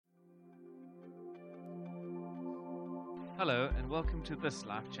Hello and welcome to this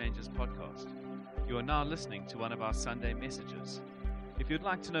Life Changes podcast. You are now listening to one of our Sunday messages. If you'd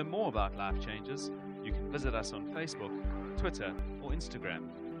like to know more about Life Changes, you can visit us on Facebook, Twitter, or Instagram.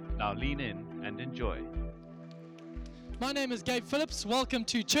 Now lean in and enjoy. My name is Gabe Phillips. Welcome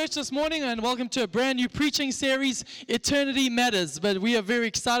to church this morning and welcome to a brand new preaching series, Eternity Matters. But we are very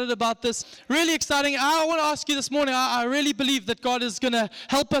excited about this. Really exciting. I want to ask you this morning, I really believe that God is going to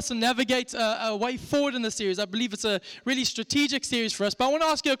help us and navigate a way forward in this series. I believe it's a really strategic series for us. But I want to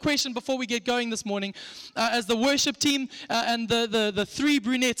ask you a question before we get going this morning. As the worship team and the three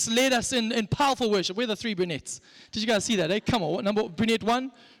brunettes led us in powerful worship. Where are the three brunettes? Did you guys see that? Come on. What number? Brunette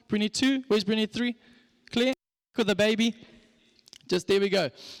 1? Brunette 2? Where's Brunette 3? Claire? With the baby, just there we go,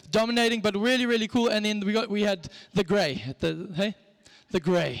 dominating, but really, really cool. And then we had the Gray, the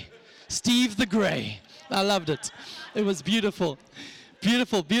Gray, Steve the Gray. I loved it. It was beautiful,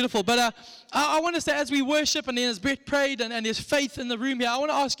 beautiful, beautiful. But I want to say, as we worship, and then as Brett prayed, and there's faith in the room here, I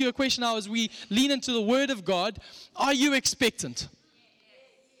want to ask you a question now as we lean into the Word of God. Are you expectant?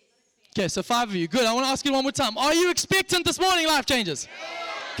 Okay, so 5 of you. Good. I want to ask you one more time. Are you expectant this morning, Life Changes?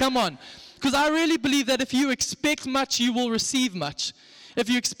 Come on. Because I really believe that if you expect much, you will receive much. If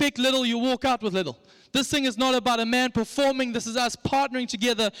you expect little, you walk out with little. This thing is not about a man performing. This is us partnering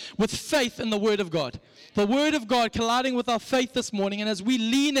together with faith in the Word of God. The Word of God colliding with our faith this morning. And as we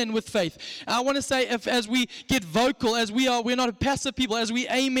lean in with faith, I want to say, as we get vocal, we're not passive people, as we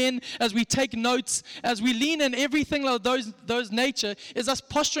amen, as we take notes, as we lean in, everything like those nature is us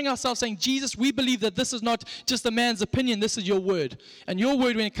posturing ourselves saying, Jesus, we believe that this is not just a man's opinion. This is your Word. And your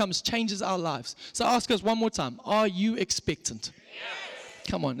Word, when it comes, changes our lives. So ask us one more time. Are you expectant? Yes.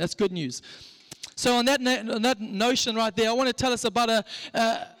 Come on, that's good news. So on that notion right there, I want to tell us about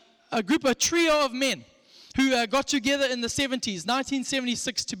a trio of men who got together in the 70s,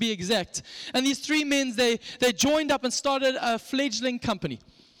 1976 to be exact. And these three men, they joined up and started a fledgling company.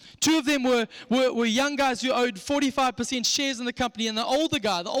 Two of them were young guys who owed 45% shares in the company, and the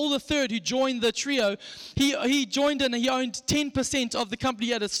older third who joined the trio, he joined in and he owned 10% of the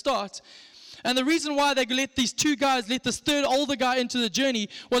company at its start. And the reason why they let these two guys, let this third older guy into the journey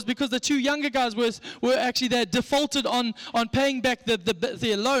was because the two younger guys were actually, they defaulted on paying back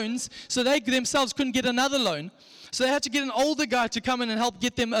their loans, so they themselves couldn't get another loan. So they had to get an older guy to come in and help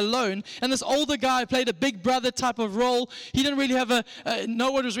get them a loan. And this older guy played a big brother type of role. He didn't really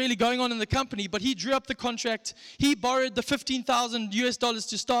know what was really going on in the company, but he drew up the contract. He borrowed the $15,000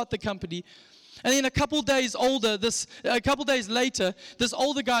 to start the company. And then a couple days later, this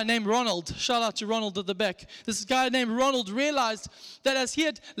older guy named Ronald, shout out to Ronald at the back, this guy named Ronald realized that as he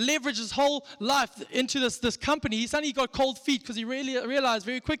had leveraged his whole life into this company, he suddenly got cold feet because he really realized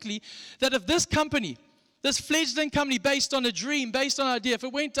very quickly that if this company, this fledgling company based on a dream, based on an idea, if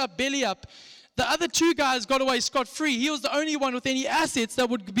it went up, belly up, the other two guys got away scot-free. He was the only one with any assets that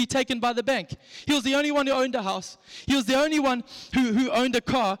would be taken by the bank. He was the only one who owned a house. He was the only one who owned a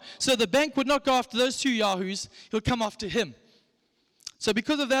car. So the bank would not go after those two yahoos. He would come after him. So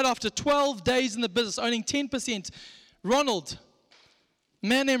because of that, after 12 days in the business, owning 10%, a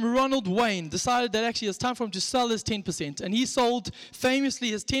man named Ronald Wayne, decided that actually it's time for him to sell his 10%. And he sold famously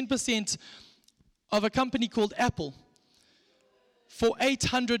his 10% of a company called Apple for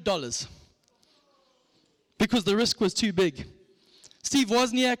 $800. Because the risk was too big. Steve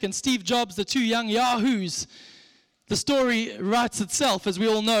Wozniak and Steve Jobs, the two young yahoos, the story writes itself, as we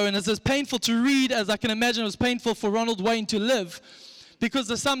all know, and it's as painful to read as I can imagine it was painful for Ronald Wayne to live.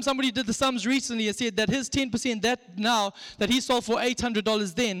 Because somebody did the sums recently and said that his 10% that he sold for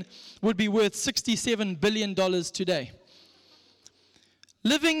 $800 then would be worth $67 billion today.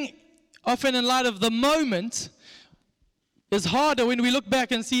 Living often in light of the moment is harder when we look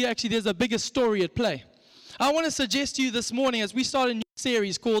back and see actually there's a bigger story at play. I want to suggest to you this morning as we start a new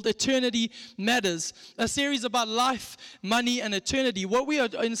series called Eternity Matters, a series about life, money, and eternity. What we are,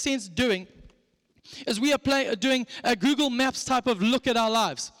 in a sense, doing is we are doing a Google Maps type of look at our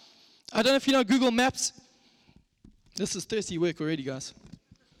lives. I don't know if you know Google Maps. This is thirsty work already, guys.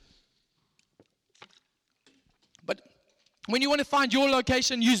 But when you want to find your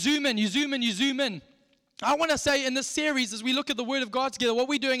location, you zoom in, you zoom in, you zoom in. I want to say in this series, as we look at the Word of God together, what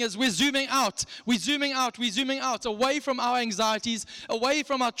we're doing is we're zooming out, away from our anxieties, away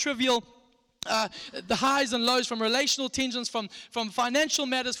from our trivial, the highs and lows, from relational tensions, from financial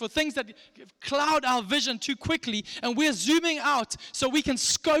matters, for things that cloud our vision too quickly, and we're zooming out so we can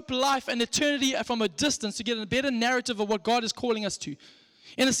scope life and eternity from a distance to get a better narrative of what God is calling us to.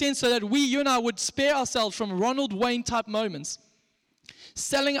 In a sense, so that you and I would spare ourselves from Ronald Wayne type moments,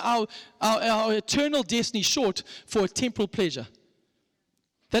 selling our eternal destiny short for a temporal pleasure.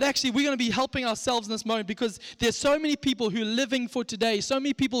 That actually we're going to be helping ourselves in this moment, because there's so many people who are living for today, so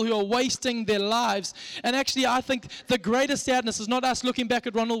many people who are wasting their lives. And actually I think the greatest sadness is not us looking back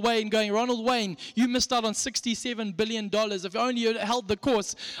at Ronald Wayne going, Ronald Wayne, you missed out on $67 billion. If only you held the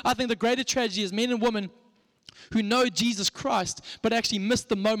course. I think the greater tragedy is men and women who know Jesus Christ, but actually miss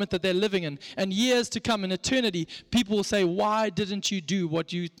the moment that they're living in. And years to come in eternity, people will say, why didn't you do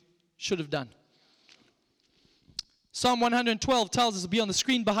what you should have done? Psalm 112 tells us, it'll be on the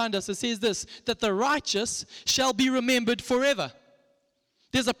screen behind us, it says this, that the righteous shall be remembered forever.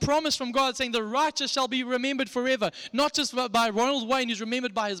 There's a promise from God saying the righteous shall be remembered forever. Not just by Ronald Wayne, who's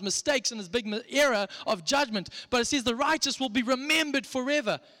remembered by his mistakes and his big era of judgment, but it says the righteous will be remembered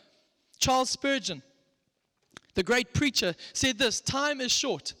forever. Charles Spurgeon, the great preacher, said this, time is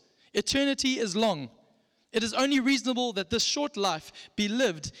short, eternity is long. It is only reasonable that this short life be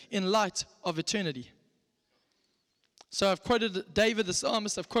lived in light of eternity. So I've quoted David the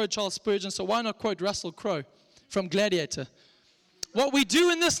psalmist, I've quoted Charles Spurgeon, so why not quote Russell Crowe from Gladiator? What we do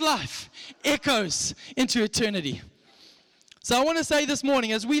in this life echoes into eternity. So I want to say this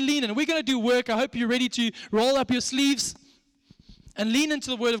morning, as we lean in, we're going to do work. I hope you're ready to roll up your sleeves and lean into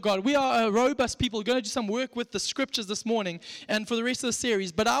the Word of God. We are a robust people. We're going to do some work with the Scriptures this morning and for the rest of the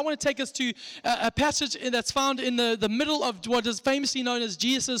series. But I want to take us to a passage that's found in the middle of what is famously known as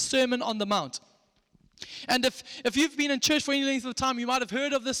Jesus' Sermon on the Mount. And if you've been in church for any length of time, you might have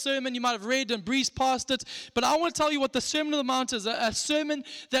heard of this sermon, you might have read and breezed past it, but I want to tell you what the Sermon on the Mount is, a sermon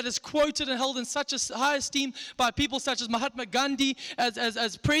that is quoted and held in such a high esteem by people such as Mahatma Gandhi,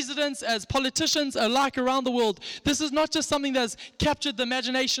 as presidents, as politicians alike around the world. This is not just something that has captured the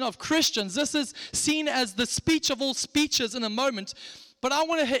imagination of Christians. This is seen as the speech of all speeches in a moment. But I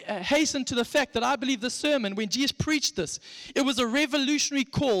want to hasten to the fact that I believe this sermon, when Jesus preached this, it was a revolutionary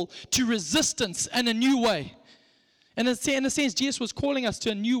call to resistance and a new way. And in a sense, Jesus was calling us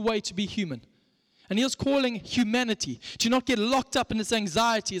to a new way to be human. And he was calling humanity to not get locked up in its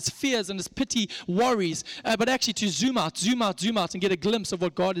anxiety, its fears, and its pity, worries, but actually to zoom out, and get a glimpse of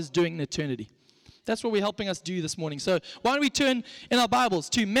what God is doing in eternity. That's what we're helping us do this morning. So why don't we turn in our Bibles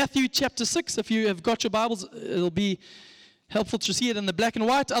to Matthew chapter 6. If you have got your Bibles, it'll be helpful to see it in the black and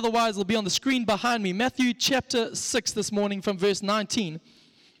white. Otherwise, it'll be on the screen behind me. Matthew chapter 6 this morning from verse 19.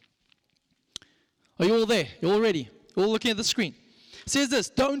 Are you all there? You all ready? You're all looking at the screen. It says this,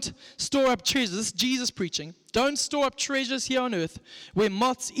 don't store up treasures. This is Jesus preaching. Don't store up treasures here on earth where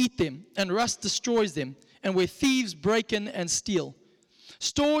moths eat them and rust destroys them and where thieves break in and steal.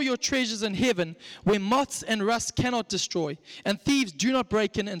 Store your treasures in heaven where moths and rust cannot destroy and thieves do not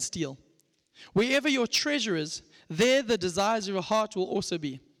break in and steal. Wherever your treasure is, there the desires of your heart will also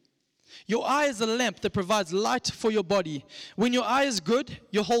be. Your eye is a lamp that provides light for your body. When your eye is good,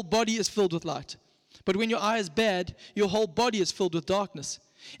 your whole body is filled with light. But when your eye is bad, your whole body is filled with darkness.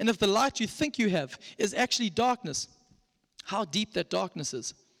 And if the light you think you have is actually darkness, how deep that darkness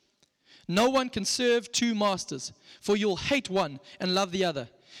is. No one can serve two masters, for you'll hate one and love the other.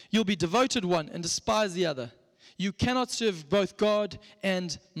 You'll be devoted one and despise the other. You cannot serve both God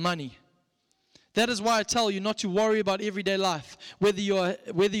and money. That is why I tell you not to worry about everyday life, whether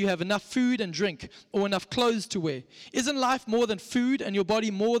you have enough food and drink or enough clothes to wear. Isn't life more than food and your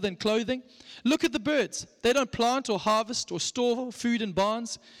body more than clothing? Look at the birds. They don't plant or harvest or store food in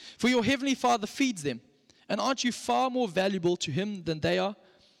barns, for your heavenly Father feeds them. And aren't you far more valuable to Him than they are?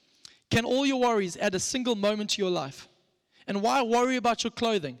 Can all your worries add a single moment to your life? And why worry about your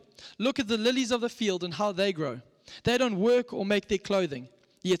clothing? Look at the lilies of the field and how they grow. They don't work or make their clothing.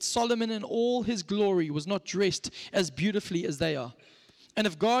 Yet Solomon in all his glory was not dressed as beautifully as they are. And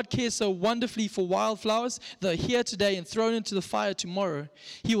if God cares so wonderfully for wildflowers that are here today and thrown into the fire tomorrow,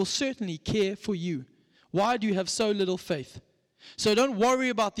 He will certainly care for you. Why do you have so little faith? So don't worry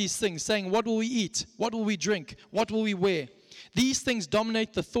about these things, saying, what will we eat? What will we drink? What will we wear? These things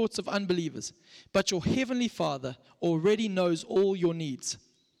dominate the thoughts of unbelievers. But your heavenly Father already knows all your needs.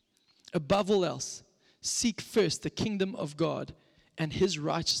 Above all else, seek first the kingdom of God and His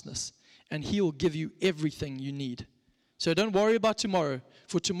righteousness, and He will give you everything you need. So don't worry about tomorrow,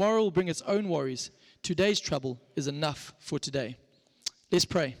 for tomorrow will bring its own worries. Today's trouble is enough for today. Let's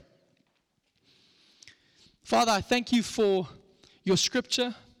pray. Father, I thank you for your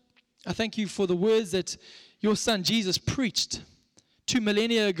scripture. I thank you for the words that your Son Jesus preached 2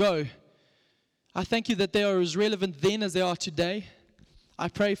 millennia ago. I thank you that they are as relevant then as they are today. I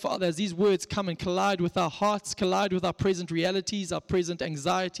pray, Father, as these words come and collide with our hearts, collide with our present realities, our present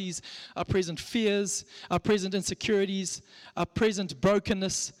anxieties, our present fears, our present insecurities, our present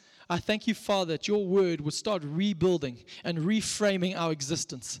brokenness, I thank you, Father, that your word would start rebuilding and reframing our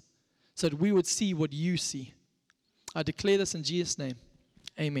existence so that we would see what you see. I declare this in Jesus' name.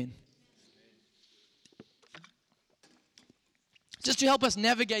 Amen. Just to help us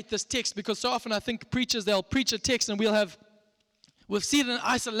navigate this text, because so often I think preachers, they'll preach a text and we've seen it in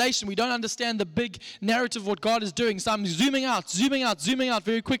isolation. We don't understand the big narrative of what God is doing. So I'm zooming out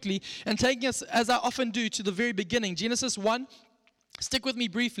very quickly and taking us, as I often do, to the very beginning. Genesis 1. Stick with me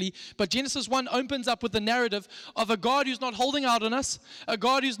briefly, but Genesis 1 opens up with the narrative of a God who's not holding out on us, a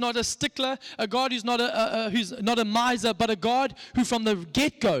God who's not a stickler, a God who's not a miser, but a God who from the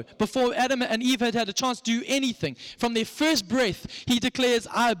get-go, before Adam and Eve had a chance to do anything, from their first breath, he declares,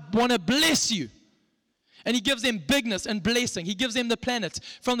 I want to bless you. And he gives them bigness and blessing. He gives them the planet.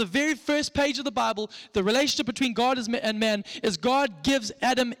 From the very first page of the Bible, the relationship between God and man is God gives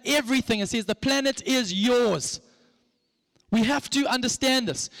Adam everything and says, the planet is yours. We have to understand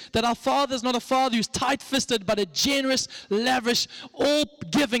this, that our Father is not a Father who's tight-fisted, but a generous, lavish,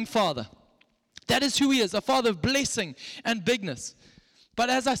 all-giving Father. That is who He is, a Father of blessing and bigness. But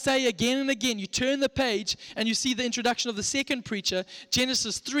as I say again and again, you turn the page and you see the introduction of the second preacher,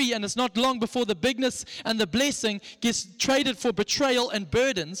 Genesis 3, and it's not long before the bigness and the blessing gets traded for betrayal and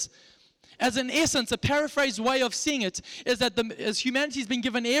burdens. As in essence, a paraphrased way of seeing it is that as humanity's been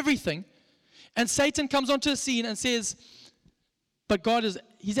given everything, and Satan comes onto the scene and says, but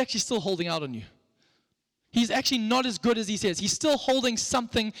He's actually still holding out on you. He's actually not as good as He says. He's still holding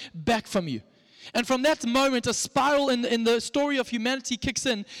something back from you. And from that moment, a spiral in the story of humanity kicks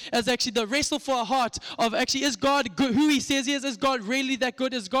in as actually the wrestle for our heart of actually, is God good, who He says He is? Is God really that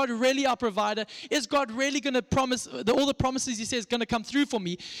good? Is God really our provider? Is God really going to promise, all the promises He says going to come through for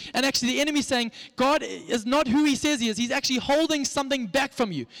me? And actually the enemy saying, God is not who He says He is. He's actually holding something back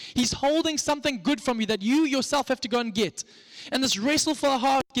from you. He's holding something good from you that you yourself have to go and get. And this wrestle for our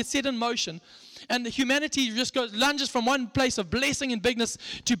heart gets set in motion. And humanity just lunges from one place of blessing and bigness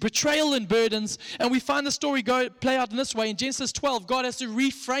to betrayal and burdens. And we find the story play out in this way. In Genesis 12, God has to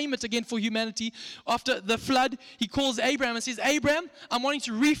reframe it again for humanity. After the flood, He calls Abraham and says, Abraham, I'm wanting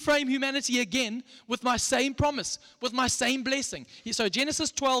to reframe humanity again with my same promise, with my same blessing. So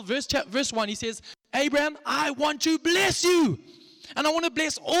Genesis 12, verse 1, He says, Abraham, I want to bless you. And I want to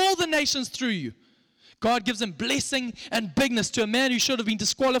bless all the nations through you. God gives him blessing and bigness to a man who should have been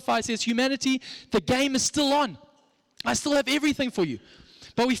disqualified. Says, humanity, the game is still on. I still have everything for you.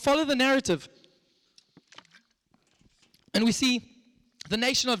 But we follow the narrative. And we see the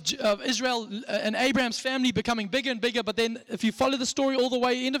nation of Israel and Abraham's family becoming bigger and bigger. But then if you follow the story all the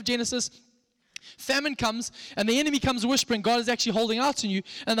way, end of Genesis, famine comes and the enemy comes whispering, God is actually holding out on you.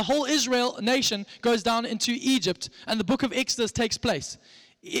 And the whole Israel nation goes down into Egypt. And the book of Exodus takes place.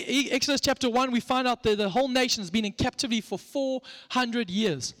 Exodus chapter 1, we find out that the whole nation has been in captivity for 400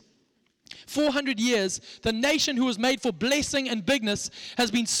 years. 400 years, the nation who was made for blessing and bigness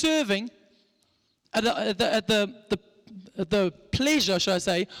has been serving at the pleasure, shall I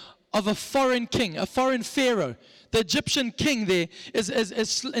say, of a foreign king, a foreign pharaoh. The Egyptian king there is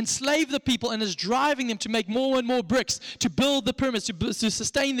enslaved the people and is driving them to make more and more bricks, to build the pyramids, to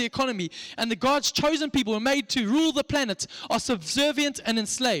sustain the economy. And the God's chosen people who are made to rule the planet are subservient and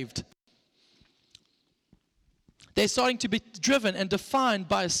enslaved. They're starting to be driven and defined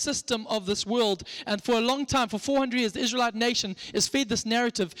by a system of this world. And for a long time, for 400 years, the Israelite nation is fed this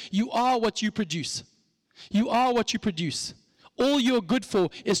narrative, you are what you produce. You are what you produce. All you're good for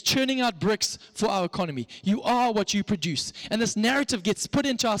is churning out bricks for our economy. You are what you produce. And this narrative gets put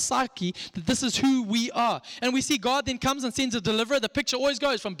into our psyche that this is who we are. And we see God then comes and sends a deliverer. The picture always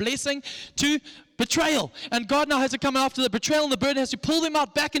goes from blessing to betrayal. And God now has to come after the betrayal, and the burden has to pull them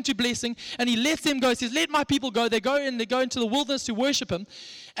out back into blessing. And He lets them go. He says, let my people go. They go into the wilderness to worship Him.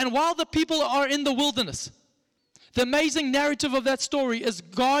 And while the people are in the wilderness, the amazing narrative of that story is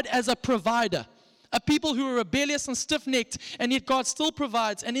God as a provider. A people who are rebellious and stiff-necked, and yet God still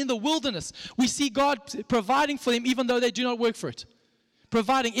provides. And in the wilderness, we see God providing for them even though they do not work for it.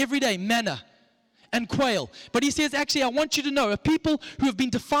 Providing every day manna and quail. But He says, actually, I want you to know, a people who have been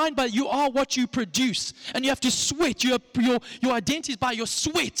defined by you are what you produce. And you have to sweat. Your identity is by your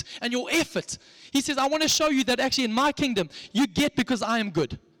sweat and your effort. He says, I want to show you that actually in my kingdom, you get because I am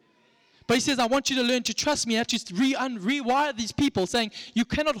good. But He says, I want you to learn to trust me. I have to rewire these people, saying, you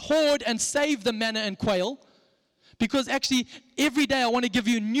cannot hoard and save the manna and quail, because actually every day I want to give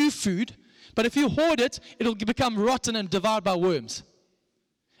you new food, but if you hoard it, it'll become rotten and devoured by worms.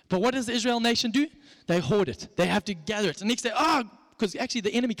 But what does the Israel nation do? They hoard it. They have to gather it. The next day, because actually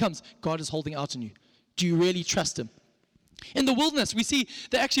the enemy comes, God is holding out on you. Do you really trust Him? In the wilderness, we see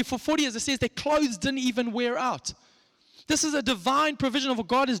that actually for 40 years, it says their clothes didn't even wear out. This is a divine provision of what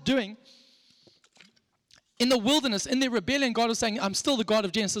God is doing. In the wilderness, in their rebellion, God was saying, I'm still the God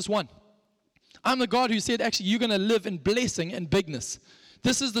of Genesis 1. I'm the God who said, actually, you're going to live in blessing and bigness.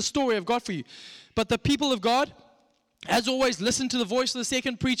 This is the story of God for you. But the people of God, as always, listen to the voice of the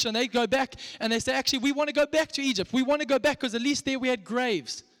second preacher, and they go back and they say, actually, we want to go back to Egypt. We want to go back because at least there we had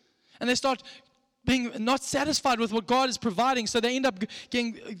graves. And they start being not satisfied with what God is providing, so they end up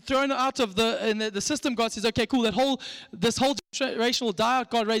getting thrown out of the system. God says, okay, cool, this whole generation will die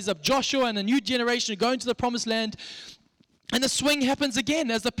out. God raises up Joshua and a new generation to go into the promised land. And the swing happens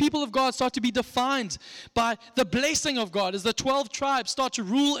again as the people of God start to be defined by the blessing of God, as the 12 tribes start to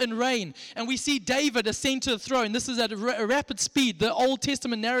rule and reign. And we see David ascend to the throne. This is at a rapid speed, the Old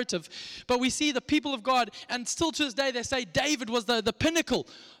Testament narrative. But we see the people of God, and still to this day they say David was the pinnacle.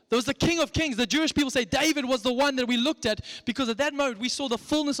 There was the King of Kings. The Jewish people say David was the one that we looked at, because at that moment we saw the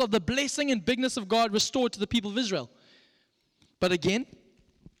fullness of the blessing and bigness of God restored to the people of Israel. But again,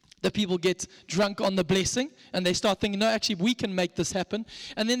 the people get drunk on the blessing, and they start thinking, no, actually, we can make this happen.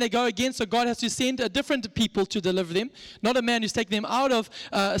 And then they go again, so God has to send a different people to deliver them. Not a man who's taking them out of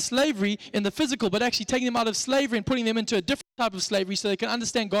slavery in the physical, but actually taking them out of slavery and putting them into a different type of slavery so they can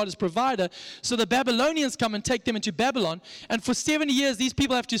understand God as provider. So the Babylonians come and take them into Babylon. And for 70 years, these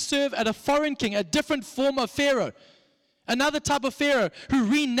people have to serve at a foreign king, a different form of Pharaoh. Another type of Pharaoh who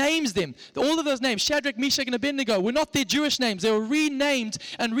renames them. All of those names, Shadrach, Meshach, and Abednego, were not their Jewish names. They were renamed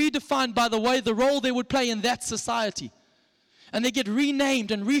and redefined by the role they would play in that society. And they get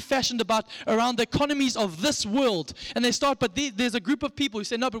renamed and refashioned around the economies of this world. And they start, but there's a group of people who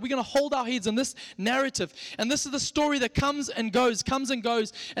say, no, but we're going to hold our heads in this narrative. And this is the story that comes and goes.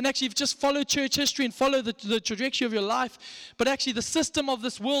 And actually, if you just follow church history and follow the trajectory of your life, but actually the system of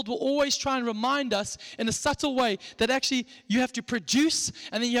this world will always try and remind us in a subtle way that actually you have to produce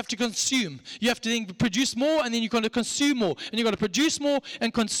and then you have to consume. You have to then produce more and then you're going to consume more. And you've got to produce more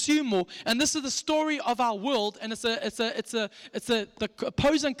and consume more. And this is the story of our world, and it's the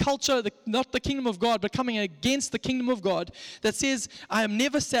opposing culture, not the kingdom of God, but coming against the kingdom of God, that says, I am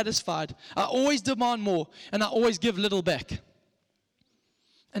never satisfied, I always demand more, and I always give little back.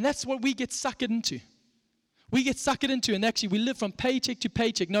 And that's what we get suckered into. We get suckered into, and actually we live from paycheck to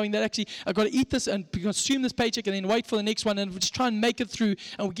paycheck, knowing that actually I've got to eat this and consume this paycheck and then wait for the next one, and we just try and make it through,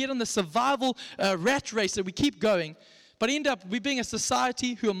 and we get on the survival rat race that we keep going. But end up we being a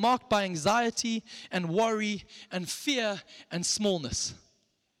society who are marked by anxiety and worry and fear and smallness.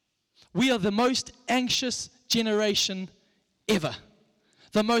 We are the most anxious generation ever.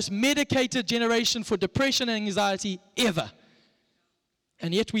 The most medicated generation for depression and anxiety ever.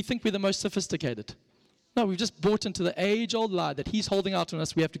 And yet we think we're the most sophisticated. No, we've just bought into the age-old lie that he's holding out on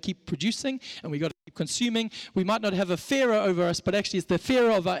us. We have to keep producing and we've got to keep consuming. We might not have a Pharaoh over us, but actually it's the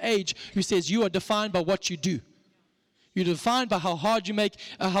Pharaoh of our age who says you are defined by what you do. You're defined by how hard you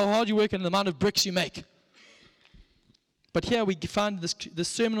work and the amount of bricks you make. But here we find this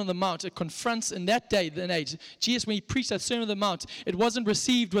Sermon on the Mount. It confronts in that day and age. Jesus, when he preached that Sermon on the Mount, it wasn't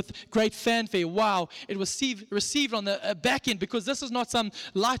received with great fanfare. Wow. It was received on the back end, because this is not some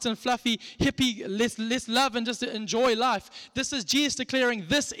light and fluffy hippie, let's love and just enjoy life. This is Jesus declaring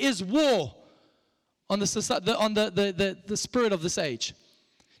this is war on the spirit of this age.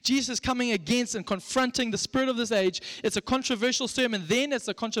 Jesus is coming against and confronting the spirit of this age. It's a controversial sermon then, it's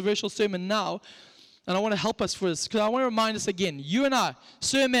a controversial sermon now. And I want to help us for this, because I want to remind us again, you and I,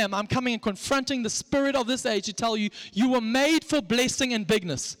 sir, ma'am, I'm coming and confronting the spirit of this age to tell you, you were made for blessing and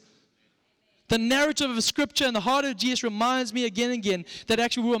bigness. The narrative of Scripture and the heart of Jesus reminds me again and again that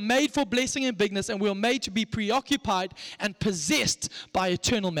actually we were made for blessing and bigness, and we were made to be preoccupied and possessed by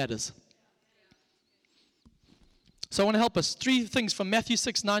eternal matters. So I want to help us. 3 things from Matthew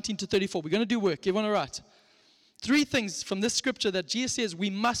 6:19 to 34. We're going to do work. Everyone all right? 3 things from this scripture that Jesus says we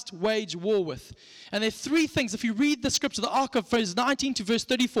must wage war with. And there are 3 things. If you read the scripture, the arc of verse 19 to verse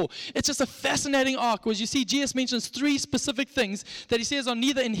 34, it's just a fascinating arc, where you see Jesus mentions 3 specific things that he says are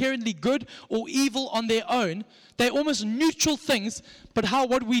neither inherently good or evil on their own. They're almost neutral things, but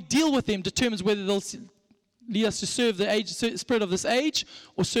what we deal with them determines whether they'll lead us to serve the spirit of this age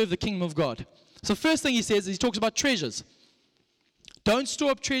or serve the kingdom of God. So first thing he says is he talks about treasures. Don't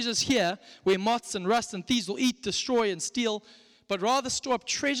store up treasures here where moths and rust and thieves will eat, destroy, and steal, but rather store up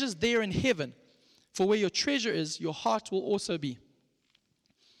treasures there in heaven. For where your treasure is, your heart will also be.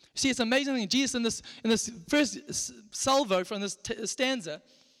 See, it's amazing thing. Jesus in this first salvo from this stanza,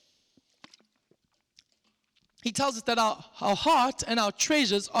 he tells us that our heart and our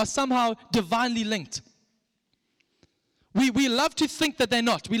treasures are somehow divinely linked. We love to think that they're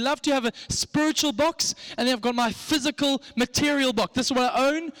not. We love to have a spiritual box, and then I've got my physical, material box. This is what I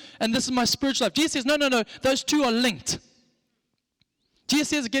own, and this is my spiritual life. Jesus says, no, those two are linked. Jesus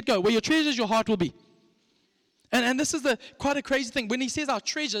says, get-go, where your treasures, your heart will be. And this is quite a crazy thing. When he says our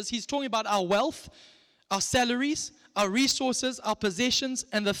treasures, he's talking about our wealth, our salaries, our resources, our possessions,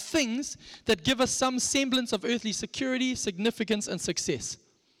 and the things that give us some semblance of earthly security, significance, and success.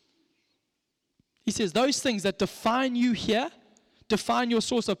 He says those things that define you here, define your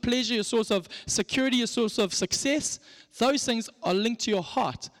source of pleasure, your source of security, your source of success, those things are linked to your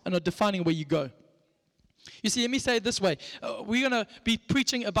heart and are defining where you go. You see, let me say it this way. We're going to be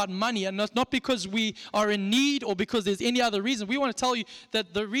preaching about money, and not because we are in need or because there's any other reason. We want to tell you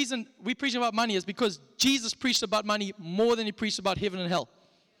that the reason we're preaching about money is because Jesus preached about money more than he preached about heaven and hell.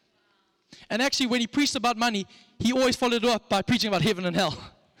 And actually, when he preached about money, he always followed it up by preaching about heaven and hell.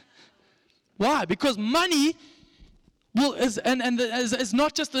 Why? Because money is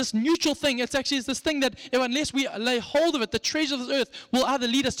not just this neutral thing. It's this thing that unless we lay hold of it, the treasure of this earth will either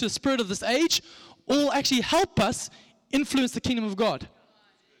lead us to the spirit of this age or actually help us influence the kingdom of God.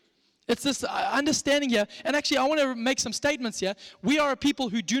 It's this understanding here. And actually, I want to make some statements here. We are a people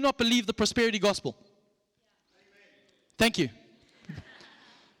who do not believe the prosperity gospel. Thank you.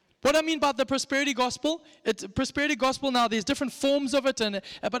 What I mean by the prosperity gospel, it's prosperity gospel now, there's different forms of it,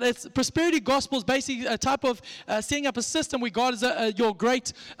 but it's prosperity gospel is basically a type of setting up a system where God is your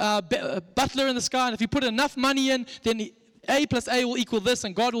great butler in the sky, and if you put enough money in, then A plus A will equal this,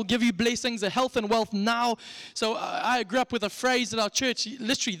 and God will give you blessings, health and wealth now. So I grew up with a phrase at our church.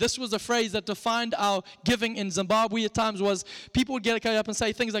 Literally, this was a phrase that defined our giving in Zimbabwe at times. Was people would get up and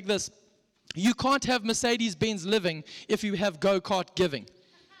say things like this: "You can't have Mercedes-Benz living if you have go-kart giving."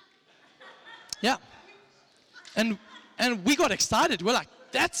 Yeah. And we got excited. We're like,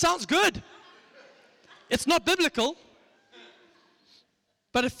 that sounds good. It's not biblical,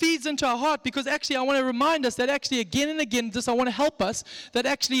 but it feeds into our heart, because actually I want to remind us that actually again and again, I want to help us that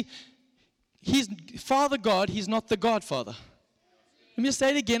actually he's Father God, he's not the Godfather. Let me just say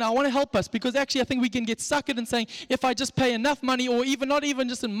it again. I want to help us, because actually I think we can get suckered in saying, if I just pay enough money, or even not even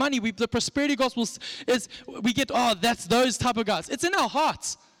just in money, the prosperity gospel is we get, that's those type of guys. It's in our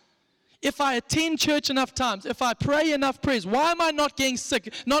hearts. If I attend church enough times, if I pray enough prayers, why am I not getting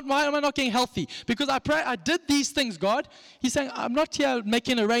sick? Why am I not getting healthy? Because I did these things, God. He's saying, I'm not here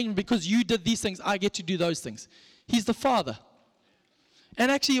making an arrangement because you did these things. I get to do those things. He's the Father. And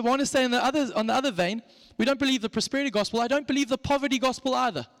actually, I want to say on the other vein, we don't believe the prosperity gospel. I don't believe the poverty gospel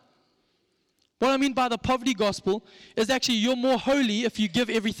either. What I mean by the poverty gospel is actually you're more holy if you give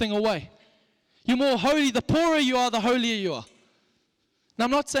everything away. You're more holy. The poorer you are, the holier you are. Now,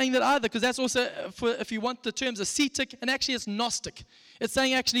 I'm not saying that either, because that's also, if you want the terms, ascetic, and actually it's Gnostic. It's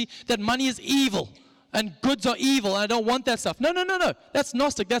saying actually that money is evil, and goods are evil, and I don't want that stuff. No. That's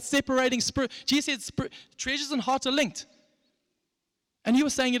Gnostic. That's separating spirit. Jesus said treasures and heart are linked. And he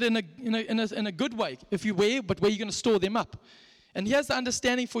was saying it in a good way, but where are you going to store them up? And here's the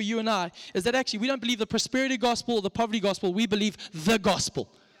understanding for you and I, is that actually we don't believe the prosperity gospel or the poverty gospel. We believe the gospel.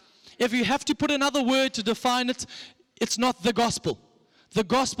 If you have to put another word to define it, it's not the gospel. The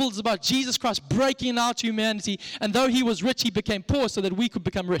gospel is about Jesus Christ breaking out humanity, and though he was rich, he became poor so that we could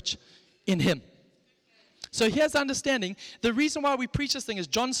become rich in him. So here's the understanding. The reason why we preach this thing is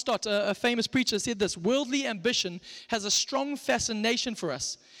John Stott, a famous preacher, said this: worldly ambition has a strong fascination for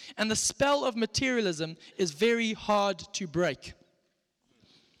us, and the spell of materialism is very hard to break.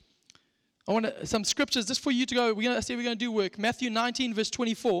 I want some scriptures just for you to go. We're going to do work. Matthew 19, verse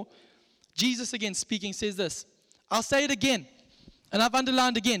 24. Jesus again speaking says this. I'll say it again. And I've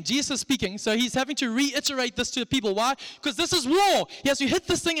underlined again, Jesus is speaking, so he's having to reiterate this to the people. Why? Because this is war. He has to hit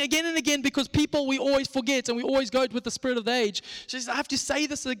this thing again and again, because people, we always forget, and we always go with the spirit of the age. So he says, I have to say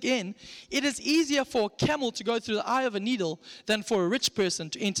this again. It is easier for a camel to go through the eye of a needle than for a rich person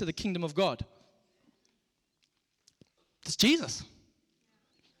to enter the kingdom of God. It's Jesus.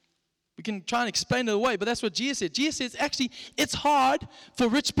 We can try and explain it away, but that's what Jesus said. Jesus says, actually, it's hard for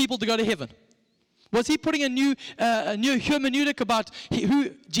rich people to go to heaven. Was he putting a new hermeneutic about who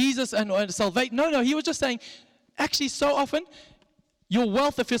Jesus and salvation? No. He was just saying, actually, so often, your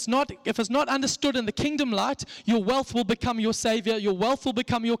wealth, if it's not understood in the kingdom light, your wealth will become your savior. Your wealth will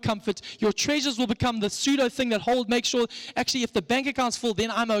become your comfort. Your treasures will become the pseudo thing that make sure, actually, if the bank account's full,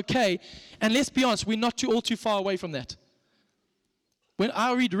 then I'm okay. And let's be honest, we're not all too far away from that. When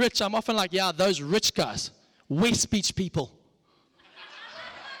I read rich, I'm often like, those rich guys, West Beach people.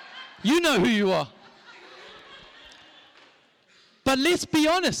 You know who you are. But let's be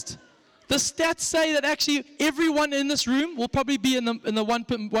honest. The stats say that actually everyone in this room will probably be in the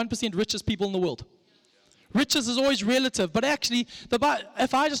 1% richest people in the world. Riches is always relative, but actually,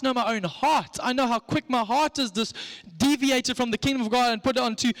 if I just know my own heart, I know how quick my heart is just deviated from the kingdom of God and put it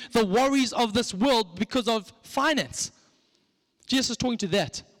onto the worries of this world because of finance. Jesus is talking to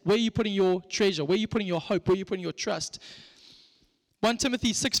that. Where are you putting your treasure? Where are you putting your hope? Where are you putting your trust? 1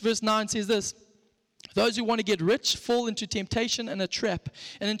 Timothy 6 verse 9 says this: Those who want to get rich fall into temptation and a trap,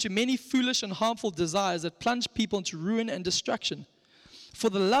 and into many foolish and harmful desires that plunge people into ruin and destruction. For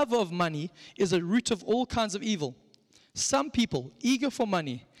the love of money is a root of all kinds of evil. Some people, eager for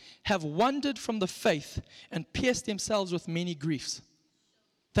money, have wandered from the faith and pierced themselves with many griefs.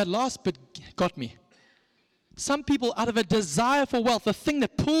 That last bit got me. Some people, out of a desire for wealth, the thing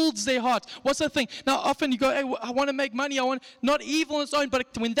that pulls their heart. What's the thing? Now, often you go, hey, I want to make money. I want, not evil on its own, but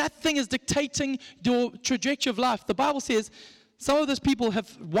when that thing is dictating your trajectory of life, the Bible says some of those people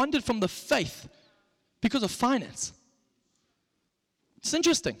have wandered from the faith because of finance. It's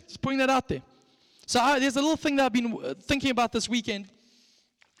interesting. Just putting that out there. So there's a little thing that I've been thinking about this weekend.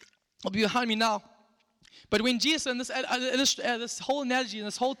 It'll be behind me now. But when Jesus, in this whole analogy, in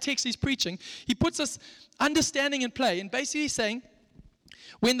this whole text he's preaching, he puts this understanding in play, and basically saying,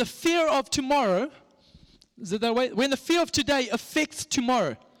 when the fear of tomorrow, is it that way? When the fear of today affects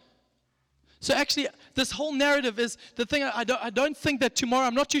tomorrow. So actually, this whole narrative is the thing. I don't think that tomorrow,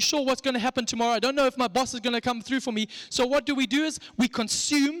 I'm not too sure what's going to happen tomorrow. I don't know if my boss is going to come through for me. So what do is we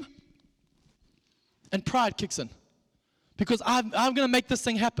consume, and pride kicks in. Because I'm going to make this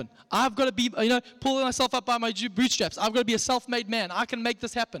thing happen. I've got to be, pulling myself up by my bootstraps. I've got to be a self-made man. I can make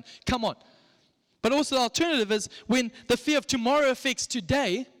this happen. Come on. But also the alternative is when the fear of tomorrow affects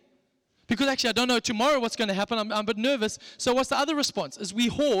today, because actually I don't know tomorrow what's going to happen. I'm a bit nervous. So what's the other response? Is we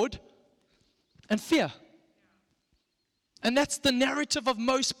hoard and fear. And that's the narrative of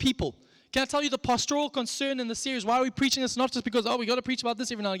most people. Can I tell you the pastoral concern in the series, why are we preaching this? Not just because, we got to preach about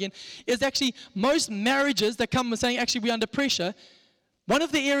this every now and again. Is actually most marriages that come saying, actually, we're under pressure. One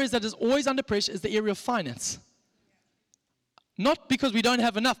of the areas that is always under pressure is the area of finance. Not because we don't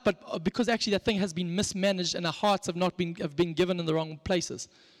have enough, but because actually that thing has been mismanaged and our hearts have been given in the wrong places.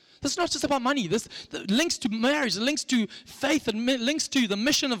 This is not just about money. This links to marriage, it links to faith, and links to the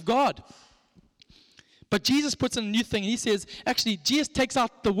mission of God. But Jesus puts in a new thing. He says, actually, Jesus takes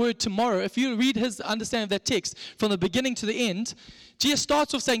out the word tomorrow. If you read his understanding of that text from the beginning to the end, Jesus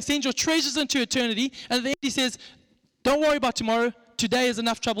starts off saying, send your treasures into eternity. And at the end he says, don't worry about tomorrow. Today has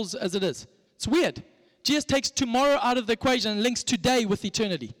enough troubles as it is. It's weird. Jesus takes tomorrow out of the equation and links today with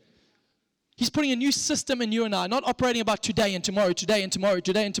eternity. He's putting a new system in you and I, not operating about today and tomorrow, today and tomorrow,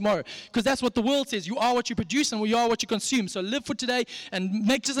 today and tomorrow. Because that's what the world says. You are what you produce and you are what you consume. So live for today and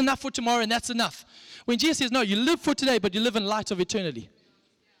make just enough for tomorrow, and that's enough. When Jesus says, no, you live for today, but you live in light of eternity.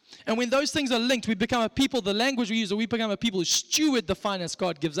 And when those things are linked, we become a people, the language we use, we become a people who steward the finance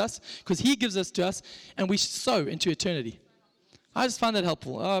God gives us, because he gives us to us, and we sow into eternity. I just find that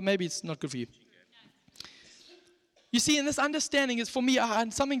helpful. Maybe it's not good for you. You see, and this understanding is for me,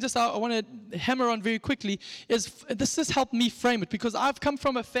 and something just I want to hammer on very quickly, is this has helped me frame it, because I've come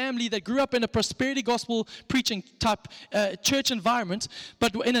from a family that grew up in a prosperity gospel preaching type church environment,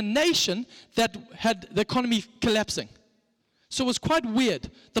 but in a nation that had the economy collapsing. So it was quite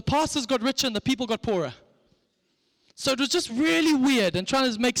weird. The pastors got richer and the people got poorer. So it was just really weird, and trying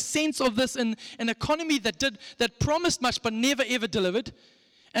to make sense of this in an economy that promised much but never ever delivered.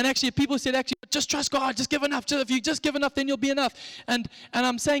 And actually, people said, actually, just trust God, just give enough. If you just give enough, then you'll be enough. And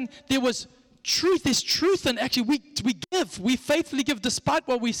I'm saying there's truth, and actually we give. We faithfully give despite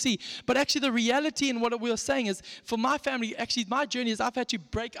what we see. But actually the reality and what we are saying is, for my family, actually my journey is I've had to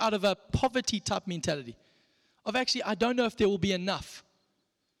break out of a poverty type mentality. Of actually, I don't know if there will be enough.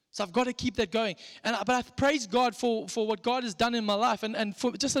 So I've got to keep that going. But I praise God for what God has done in my life. And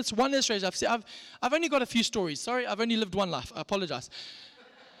for just this one illustration, I've only got a few stories. Sorry, I've only lived one life. I apologize.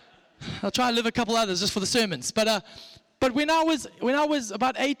 I'll try and live a couple others just for the sermons. But when I was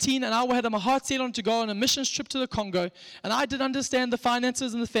about 18, and I had my heart set on to go on a missions trip to the Congo, and I didn't understand the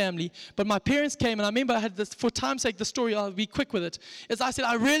finances in the family, but my parents came, and I remember I had this, for time's sake, the story, I'll be quick with it, is I said,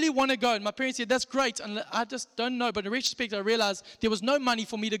 I really want to go, and my parents said, that's great, and I just don't know, but in retrospect, I realized there was no money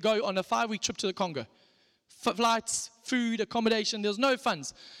for me to go on a 5-week trip to the Congo. Flights, food, accommodation, there was no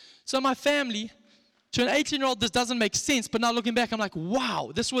funds. So my family, to an 18-year-old, this doesn't make sense, but now looking back, I'm like,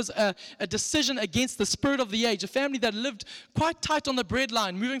 wow, this was a decision against the spirit of the age. A family that lived quite tight on the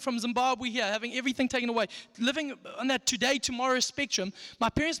breadline, moving from Zimbabwe here, having everything taken away, living on that today-tomorrow spectrum. My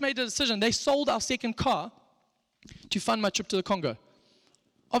parents made a decision. They sold our second car to fund my trip to the Congo.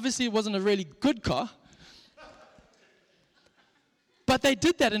 Obviously, it wasn't a really good car, but they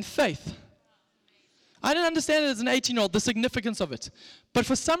did that in faith. I didn't understand it as an 18-year-old, the significance of it. But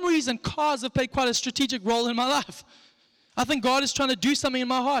for some reason, cars have played quite a strategic role in my life. I think God is trying to do something in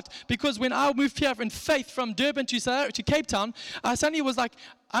my heart. Because when I moved here in faith from Durban to Cape Town, I suddenly was like,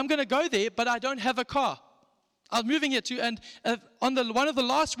 I'm going to go there, but I don't have a car. I was moving here and on one of the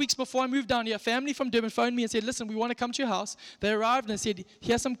last weeks before I moved down here, a family from Durban phoned me and said, listen, we want to come to your house. They arrived and said,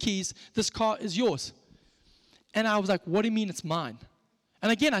 here's some keys. This car is yours. And I was like, what do you mean it's mine?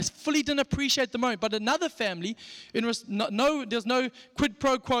 And again, I fully didn't appreciate the moment. But another family, there's no quid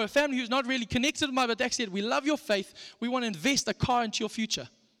pro quo, a family who's not really connected to mine, but they said, we love your faith. We want to invest a car into your future.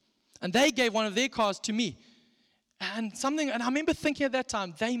 And they gave one of their cars to me. And I remember thinking at that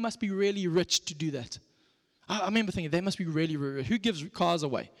time, they must be really rich to do that. I remember thinking, they must be really, really rich. Who gives cars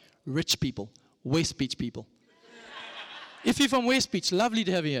away? Rich people, West Beach people. If you're from West Beach, lovely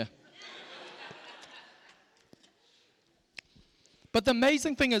to have you here. But the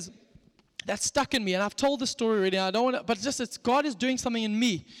amazing thing is, that stuck in me, and I've told the story already. I don't want to, but God is doing something in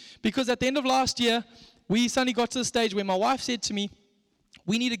me. Because at the end of last year, we suddenly got to the stage where my wife said to me,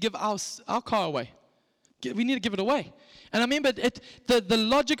 we need to give our car away. We need to give it away. And I remember the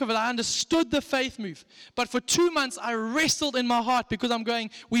logic of it, I understood the faith move. But for 2 months, I wrestled in my heart because I'm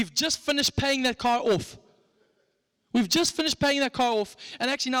going, we've just finished paying that car off. We've just finished paying that car off, and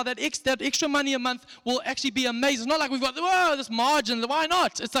actually now that extra money a month will actually be amazing. It's not like we've got, this margin, why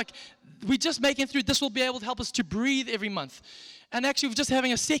not? It's like we're just making it through. This will be able to help us to breathe every month. And actually, we're just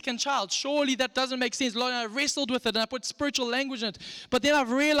having a second child. Surely that doesn't make sense. Lord, I wrestled with it, and I put spiritual language in it. But then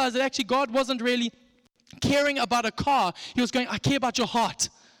I've realized that actually God wasn't really caring about a car. He was going, I care about your heart.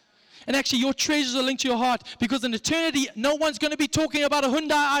 And actually, your treasures are linked to your heart, because in eternity, no one's going to be talking about a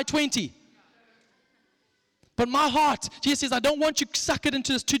Hyundai i20. But my heart, Jesus says, I don't want you to suck it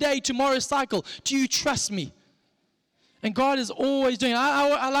into this today, tomorrow's cycle. Do you trust me? And God is always doing it.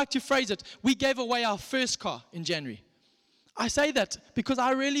 I like to phrase it. We gave away our first car in January. I say that because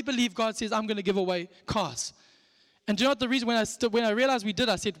I really believe God says, I'm going to give away cars. And do you know what the reason, when I realized we did,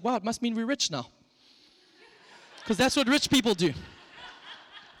 I said, wow, it must mean we're rich now. Because that's what rich people do.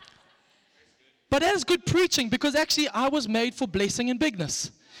 But that is good preaching, because actually I was made for blessing and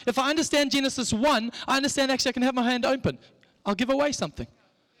bigness. If I understand Genesis 1, I understand actually I can have my hand open. I'll give away something.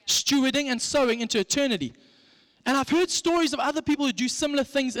 Stewarding and sowing into eternity. And I've heard stories of other people who do similar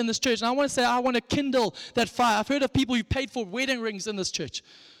things in this church. And I want to say, I want to kindle that fire. I've heard of people who paid for wedding rings in this church.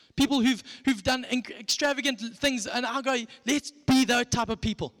 People who've done extravagant things. And I go, let's be that type of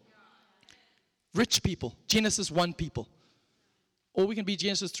people. Rich people. Genesis 1 people. Or we can be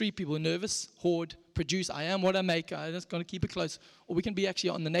Genesis 3 people, nervous, hoard, produce, I am what I make, I'm just going to keep it close. Or we can be actually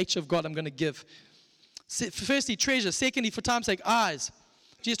on the nature of God, I'm going to give. Firstly, treasure. Secondly, for time's sake, eyes.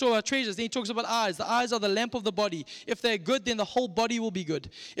 Jesus talks about treasures, then he talks about eyes. The eyes are the lamp of the body. If they're good, then the whole body will be good.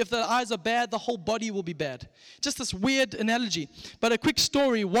 If the eyes are bad, the whole body will be bad. Just this weird analogy. But a quick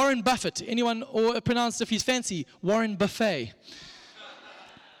story, Warren Buffett. Anyone, or pronounced if he's fancy, Warren Buffet.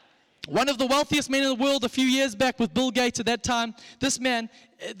 One of the wealthiest men in the world a few years back with Bill Gates at that time. This man,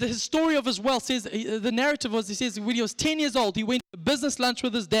 the story of his wealth says, the narrative was, he says, when he was 10 years old, he went to a business lunch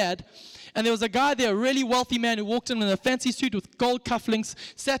with his dad. And there was a guy there, a really wealthy man, who walked in a fancy suit with gold cufflinks,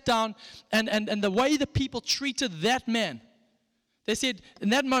 sat down, and the way the people treated that man, they said, in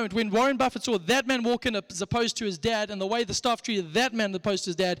that moment, when Warren Buffett saw that man walk in as opposed to his dad, and the way the staff treated that man as opposed to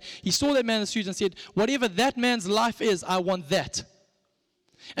his dad, he saw that man in the suit and said, whatever that man's life is, I want that.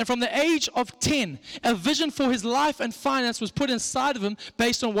 And from the age of 10, a vision for his life and finance was put inside of him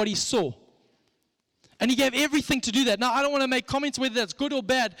based on what he saw. And he gave everything to do that. Now, I don't want to make comments whether that's good or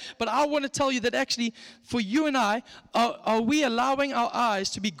bad, but I want to tell you that actually, for you and I, are we allowing our eyes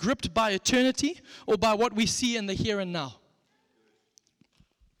to be gripped by eternity or by what we see in the here and now?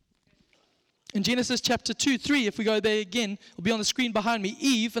 In Genesis chapter 2-3, if we go there again, it'll be on the screen behind me.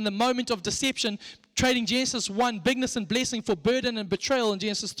 Eve, in the moment of deception, trading Genesis 1, bigness and blessing for burden and betrayal in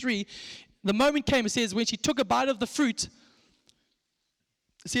Genesis 3, the moment came, it says, when she took a bite of the fruit,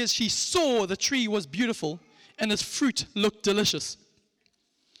 it says she saw the tree was beautiful and its fruit looked delicious.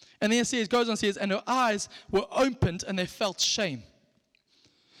 And then it says, goes on and says, and her eyes were opened and they felt shame.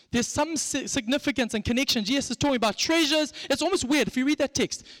 There's some significance and connection. Jesus is talking about treasures. It's almost weird if you read that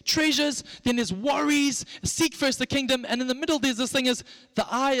text. Treasures, then there's worries, seek first the kingdom, and in the middle there's this thing is, the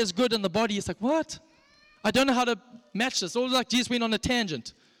eye is good and the body is like, what? I don't know how to match this. All like Jesus went on a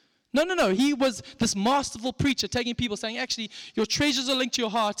tangent. No. He was this masterful preacher taking people saying, actually, your treasures are linked to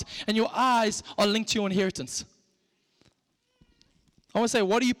your heart and your eyes are linked to your inheritance. I want to say,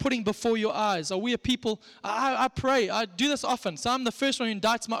 what are you putting before your eyes? Are we a people? I pray. I do this often. So I'm the first one who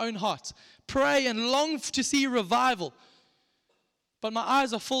indicts my own heart. Pray and long to see revival. But my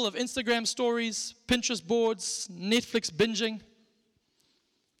eyes are full of Instagram stories, Pinterest boards, Netflix binging.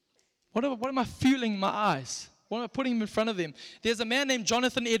 What am I fueling my eyes? What am I putting in front of them? There's a man named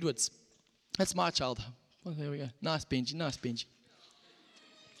Jonathan Edwards. That's my child. Oh, there we go. Nice Benji.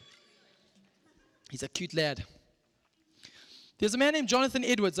 He's a cute lad. There's a man named Jonathan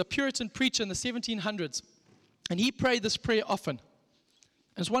Edwards, a Puritan preacher in the 1700s, and he prayed this prayer often.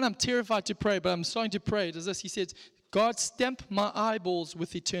 It's one I'm terrified to pray, but I'm starting to pray. It is this. He said, God, stamp my eyeballs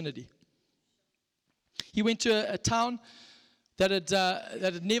with eternity. He went to a town that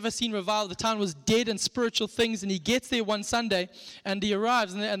had never seen revival. The town was dead in spiritual things, and he gets there one Sunday, and he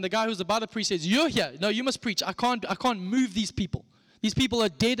arrives, and the guy who's about to preach says, "You're here. No, you must preach. I can't move these people. These people are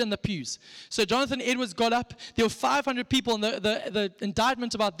dead in the pews." So Jonathan Edwards got up. There were 500 people, and the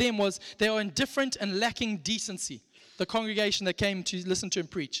indictment about them was they were indifferent and lacking decency, the congregation that came to listen to him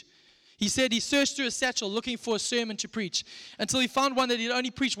preach. He said he searched through his satchel looking for a sermon to preach until he found one that he'd only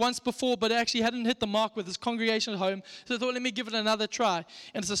preached once before, but actually hadn't hit the mark with his congregation at home. So I thought, let me give it another try.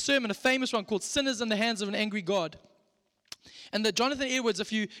 And it's a sermon, a famous one called "Sinners in the Hands of an Angry God." And the Jonathan Edwards,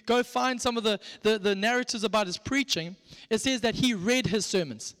 if you go find some of the narratives about his preaching, it says that he read his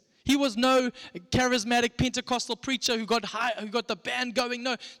sermons. He was no charismatic Pentecostal preacher who got the band going.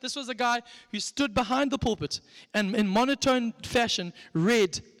 No, this was a guy who stood behind the pulpit and in monotone fashion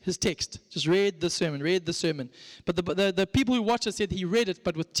read his text. Just read the sermon. But the people who watched it said he read it,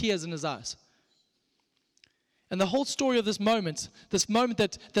 but with tears in his eyes. And the whole story of this moment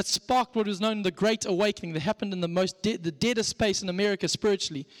that sparked what was known as the Great Awakening that happened in the deadest space in America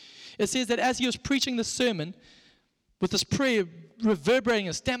spiritually, it says that as he was preaching the sermon, with this prayer reverberating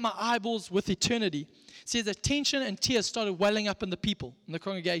and stamp my eyeballs with eternity, it says that tension and tears started welling up in the people, in the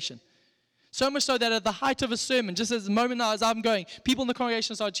congregation. So much so that at the height of a sermon, just as the moment now as I'm going, people in the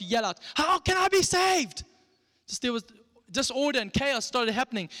congregation started to yell out, "How can I be saved?" There was disorder and chaos started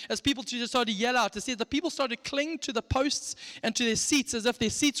happening as people just started to yell out. It says the people started to cling to the posts and to their seats as if their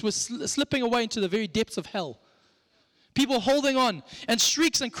seats were slipping away into the very depths of hell. People holding on, and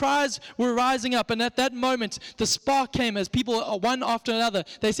shrieks and cries were rising up. And at that moment, the spark came as people, one after another,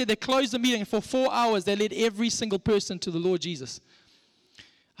 they said they closed the meeting, and for 4 hours they led every single person to the Lord Jesus.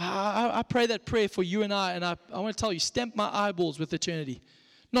 I pray that prayer for you and I want to tell you, stamp my eyeballs with eternity.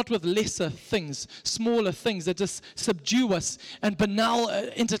 Not with lesser things, smaller things that just subdue us, and banal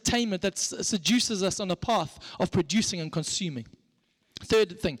entertainment that seduces us on a path of producing and consuming.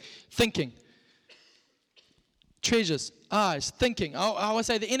 Third thing, thinking. Treasures, eyes, thinking. I would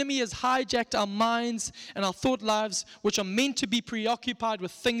say the enemy has hijacked our minds and our thought lives, which are meant to be preoccupied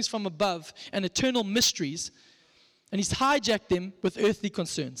with things from above and eternal mysteries, and he's hijacked them with earthly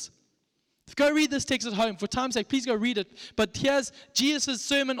concerns. Go read this text at home. For time's sake, please go read it. But here's Jesus'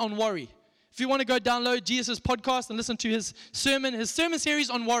 sermon on worry. If you want to go download Jesus' podcast and listen to his sermon series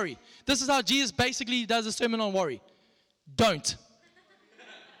on worry. This is how Jesus basically does a sermon on worry. Don't.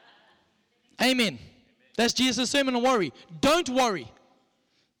 Amen. That's Jesus' sermon on worry. Don't worry.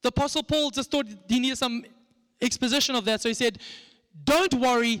 The Apostle Paul just thought he needed some exposition of that, so he said, don't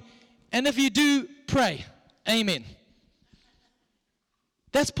worry, and if you do, pray. Amen.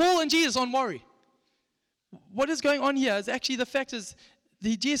 That's Paul and Jesus on worry. What is going on here is actually the fact is,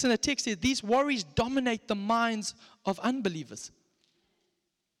 Jesus in the text says, these worries dominate the minds of unbelievers.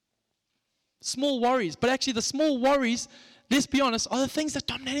 Small worries, but actually the small worries, let's be honest, are the things that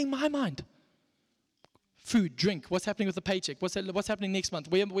are dominating my mind. Food, drink, what's happening with the paycheck, what's happening next month,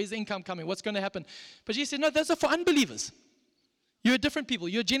 where's the income coming, what's going to happen. But Jesus said, no, those are for unbelievers. You're different people.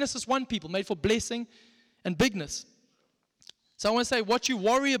 You're Genesis 1 people, made for blessing and bigness. So I want to say, what you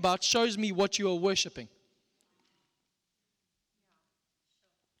worry about shows me what you are worshiping.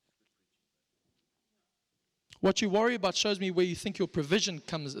 What you worry about shows me where you think your provision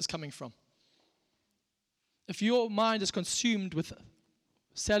is coming from. If your mind is consumed with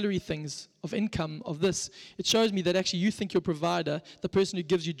salary things, of income, of this, it shows me that actually you think your provider, the person who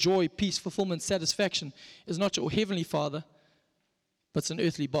gives you joy, peace, fulfillment, satisfaction, is not your heavenly Father, but it's an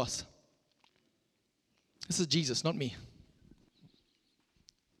earthly boss. This is Jesus, not me.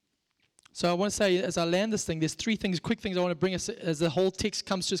 So I want to say, as I land this thing, there's three things, quick things I want to bring us as the whole text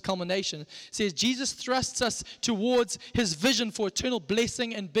comes to its culmination. It says Jesus thrusts us towards his vision for eternal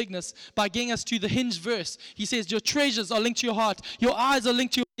blessing and bigness by getting us to the hinge verse. He says your treasures are linked to your heart. Your eyes are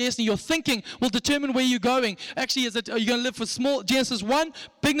linked to your destiny. Your thinking will determine where you're going. Actually, are you going to live for small, Genesis 1,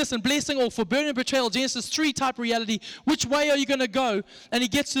 bigness and blessing, or for burden and betrayal, Genesis 3 type reality? Which way are you going to go? And he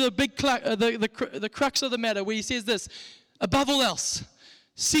gets to the big the crux of the matter where he says this, above all else,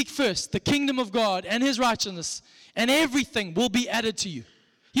 seek first the kingdom of God and his righteousness, and everything will be added to you.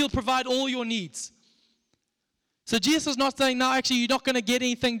 He'll provide all your needs. So Jesus is not saying, no, actually, you're not going to get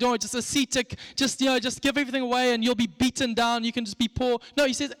anything, don't just ascetic, just give everything away and you'll be beaten down, you can just be poor. No,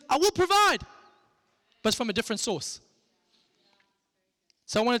 he says, I will provide, but it's from a different source.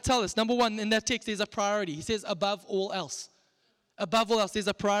 So I want to tell us, number one, in that text, there's a priority. He says, above all else. Above all else, there's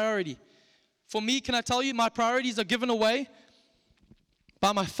a priority. For me, can I tell you, my priorities are given away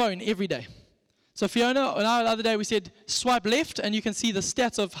by my phone every day. So Fiona and I the other day, we said swipe left and you can see the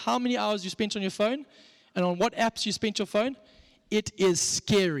stats of how many hours you spent on your phone and on what apps you spent your phone. It is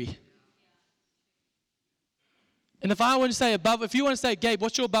scary. And if I want to say if you want to say, Gabe,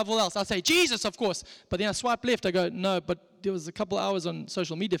 what's your above all else? I'll say Jesus, of course. But then I swipe left, I go, no, but there was a couple hours on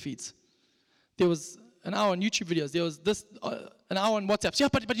social media feeds. There was an hour on YouTube videos. There was an hour on WhatsApp. Yeah,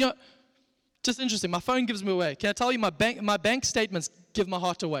 but you know, just interesting. My phone gives me away. Can I tell you, my bank statements give my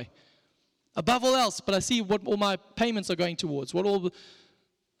heart away. Above all else, but I see what all my payments are going towards, what all the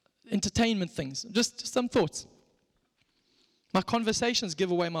entertainment things. Just some thoughts. My conversations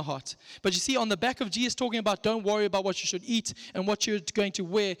give away my heart. But you see, on the back of Jesus talking about don't worry about what you should eat and what you're going to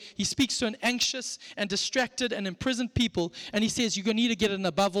wear, he speaks to an anxious and distracted and imprisoned people, and he says you're going to need to get an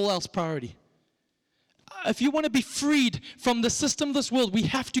above all else priority. If you want to be freed from the system of this world, we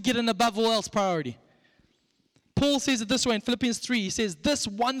have to get an above all else priority. Paul says it this way in Philippians 3. He says, this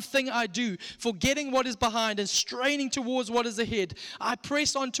one thing I do, forgetting what is behind and straining towards what is ahead, I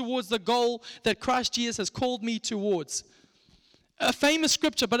press on towards the goal that Christ Jesus has called me towards. A famous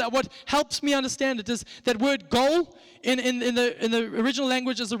scripture, but what helps me understand it is that word goal in the original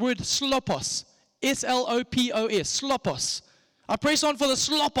language is the word slopos. S-L-O-P-O-S, slopos. I press on for the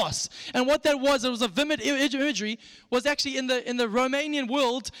slopos. And what that was, it was a vivid imagery, was actually in the Romanian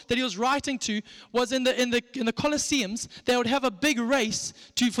world that he was writing to, was in the Colosseums, they would have a big race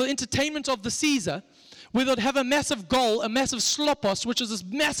for entertainment of the Caesar, where they would have a massive goal, a massive slopos, which is this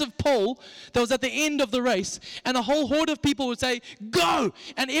massive pole that was at the end of the race, and a whole horde of people would say, go!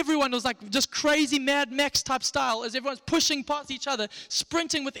 And everyone was like just crazy Mad Max type style, as everyone's pushing past each other,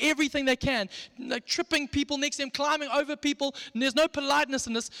 sprinting with everything they can, like tripping people next to them, climbing over people, and there's no politeness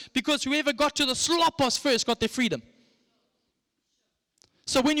in this, because whoever got to the slopos first got their freedom.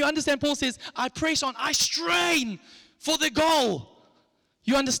 So when you understand, Paul says, I press on, I strain for the goal.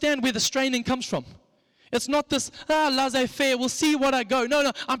 You understand where the straining comes from. It's not this, laissez-faire, we'll see what I go.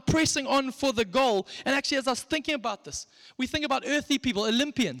 No, I'm pressing on for the goal. And actually, as I was thinking about this, we think about earthly people,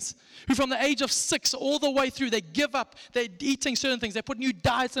 Olympians, who from the age of 6 all the way through, they give up, they're eating certain things, they put new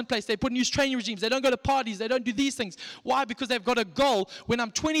diets in place, they put new training regimes, they don't go to parties, they don't do these things. Why? Because they've got a goal. When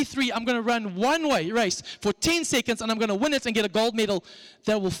I'm 23, I'm going to run one-way race for 10 seconds, and I'm going to win it and get a gold medal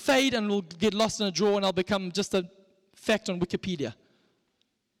that will fade and will get lost in a drawer, and I'll become just a fact on Wikipedia.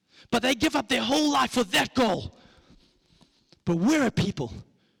 But they give up their whole life for that goal. But we're a people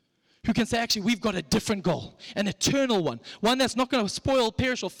who can say, actually, we've got a different goal, an eternal one that's not going to spoil,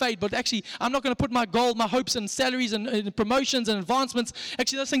 perish, or fade, but actually, I'm not going to put my goal, my hopes in salaries and promotions and advancements.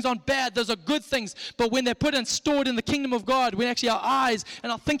 Actually, those things aren't bad. Those are good things. But when they're put and stored in the kingdom of God, when actually our eyes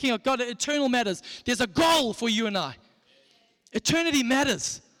and our thinking of God, eternal matters, there's a goal for you and I. Eternity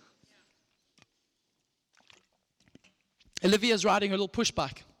matters. Olivia's riding a little push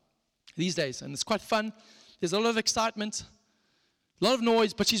bike these days, and it's quite fun. There's a lot of excitement, a lot of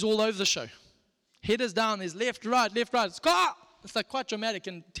noise, but she's all over the show. Head is down, there's left, right. It's like quite dramatic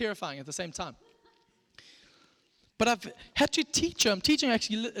and terrifying at the same time. But I've had to teach her. I'm teaching her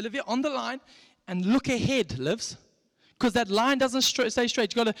actually, Olivia, on the line, and look ahead, Livs. Because that line doesn't stay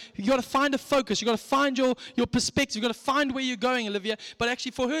straight. You got to find a focus. You got to find your perspective. You got to find where you're going, Olivia. But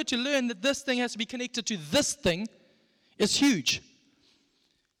actually, for her to learn that this thing has to be connected to this thing is huge.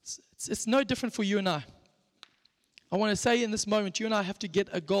 It's no different for you and I. I want to say in this moment, you and I have to get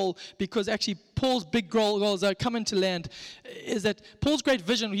a goal, because actually Paul's big goal as I come into land is that Paul's great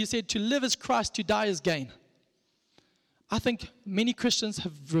vision, he said, to live as Christ, to die as gain. I think many Christians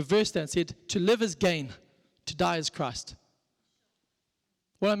have reversed that and said, to live as gain, to die as Christ.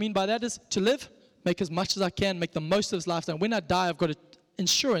 What I mean by that is to live, make as much as I can, make the most of this lifetime. When I die, I've got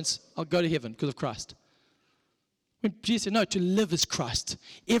insurance, I'll go to heaven because of Christ. When Jesus said, no, to live is Christ.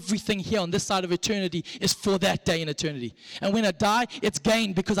 Everything here on this side of eternity is for that day in eternity. And when I die, it's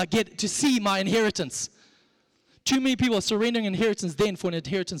gain because I get to see my inheritance. Too many people are surrendering inheritance then for an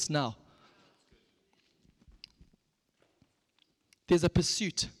inheritance now. There's a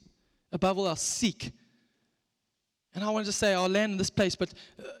pursuit. Above all, I'll seek. And I want to say, I'll land in this place, but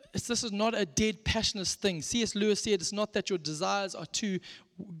this is not a dead, passionate thing. C.S. Lewis said, it's not that your desires are too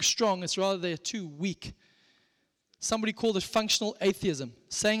strong, it's rather they're too weak. Somebody called it functional atheism,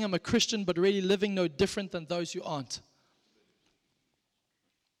 saying I'm a Christian but really living no different than those who aren't.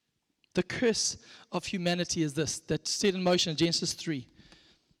 The curse of humanity is this, that's set in motion in Genesis 3.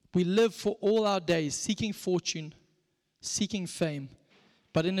 We live for all our days seeking fortune, seeking fame,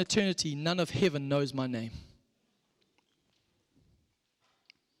 but in eternity none of heaven knows my name.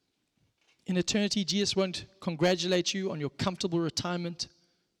 In eternity, Jesus won't congratulate you on your comfortable retirement.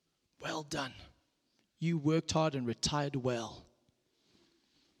 Well done. You worked hard and retired well.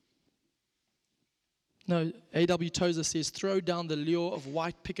 No, A.W. Tozer says, throw down the lure of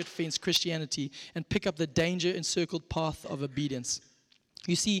white picket fence Christianity and pick up the danger-encircled path of obedience.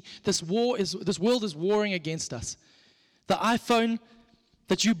 You see, this world is warring against us. The iPhone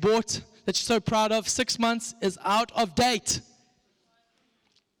that you bought, that you're so proud of, 6 months is out of date.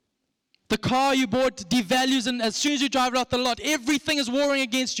 The car you bought devalues, and as soon as you drive it out the lot, everything is warring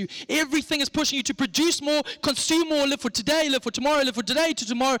against you. Everything is pushing you to produce more, consume more, live for today, live for tomorrow, live for today to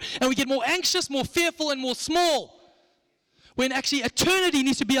tomorrow, and we get more anxious, more fearful, and more small. When actually eternity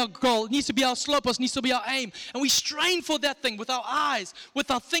needs to be our goal, it needs to be our slopos, needs to be our aim. And we strain for that thing with our eyes, with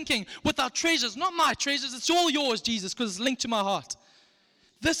our thinking, with our treasures. Not my treasures, it's all yours, Jesus, because it's linked to my heart.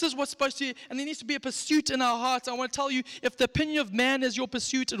 This is what's supposed to, and there needs to be a pursuit in our hearts. I want to tell you, if the opinion of man is your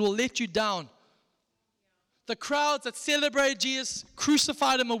pursuit, it will let you down. The crowds that celebrated Jesus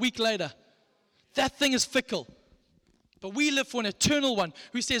crucified him a week later. That thing is fickle. But we live for an eternal one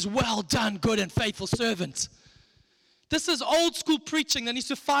who says, well done, good and faithful servant. This is old school preaching that needs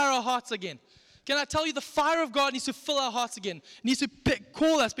to fire our hearts again. Can I tell you, the fire of God needs to fill our hearts again. It needs to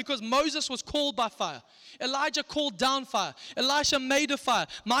call us, because Moses was called by fire. Elijah called down fire. Elisha made a fire.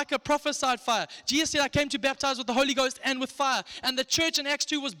 Micah prophesied fire. Jesus said, I came to baptize with the Holy Ghost and with fire. And the church in Acts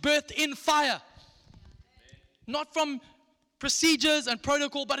 2 was birthed in fire. Not from procedures and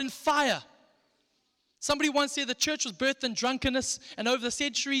protocol, but in fire. Somebody once said the church was birthed in drunkenness, and over the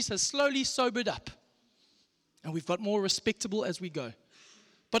centuries has slowly sobered up. And we've got more respectable as we go.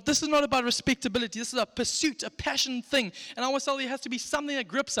 But this is not about respectability. This is a pursuit, a passion thing. And I want to tell you, it has to be something that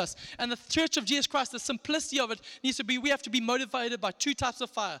grips us. And the Church of Jesus Christ, the simplicity of it needs to be, we have to be motivated by 2 types of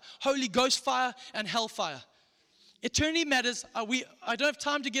fire: Holy Ghost fire and hell fire. Eternity matters. I don't have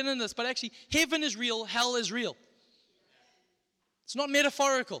time to get into this, but actually, heaven is real, hell is real. It's not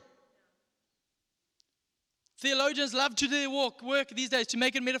metaphorical. Theologians love to do their work these days to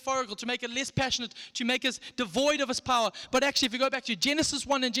make it metaphorical, to make it less passionate, to make us devoid of its power. But actually, if you go back to Genesis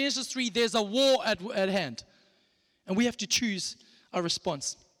 1 and Genesis 3, there's a war at hand. And we have to choose our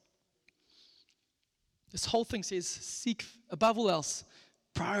response. This whole thing says, seek above all else,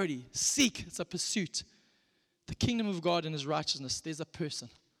 priority, seek. It's a pursuit. The kingdom of God and his righteousness, there's a person.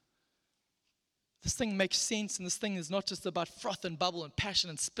 This thing makes sense, and this thing is not just about froth and bubble and passion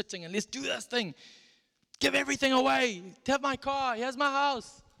and spitting and let's do this thing. Give everything away. Have my car. Here's my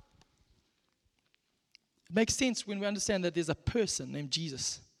house. It makes sense when we understand that there's a person named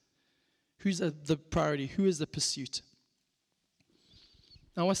Jesus. Who's the priority? Who is the pursuit?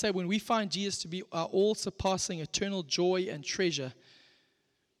 Now I want to say, when we find Jesus to be our all-surpassing eternal joy and treasure,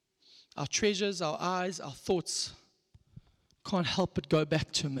 our treasures, our eyes, our thoughts can't help but go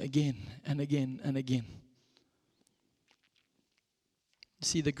back to him again and again and again. You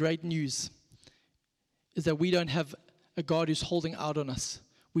see, the great news is that we don't have a God who's holding out on us.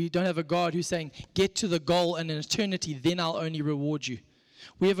 We don't have a God who's saying, get to the goal and in eternity, then I'll only reward you.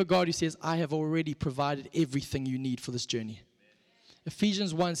 We have a God who says, I have already provided everything you need for this journey.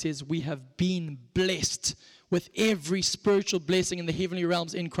 Ephesians 1 says, we have been blessed with every spiritual blessing in the heavenly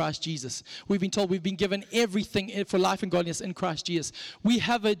realms in Christ Jesus. We've been told we've been given everything for life and godliness in Christ Jesus. We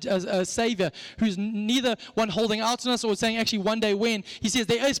have a Savior who's neither one holding out on us or saying actually one day when. He says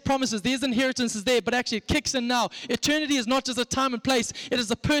there is promises, there's inheritances there, but actually it kicks in now. Eternity is not just a time and place, it is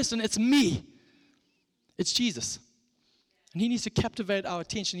a person, it's me. It's Jesus. And he needs to captivate our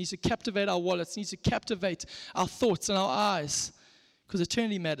attention, he needs to captivate our wallets, he needs to captivate our thoughts and our eyes, because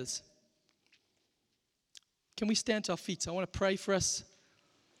eternity matters. Can we stand to our feet? I want to pray for us.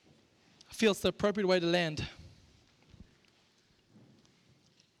 I feel it's the appropriate way to land.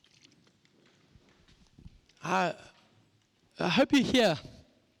 I hope you're here.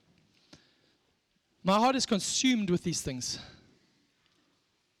 My heart is consumed with these things.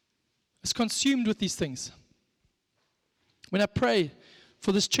 It's consumed with these things. When I pray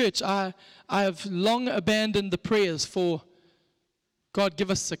for this church, I have long abandoned the prayers for God, give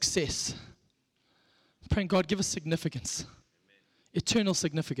us success. Praying, God, give us significance, eternal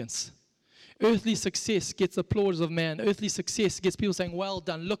significance. Earthly success gets applause of man. Earthly success gets people saying, well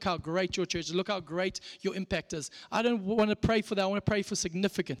done, look how great your church is, look how great your impact is. I don't want to pray for that. I want to pray for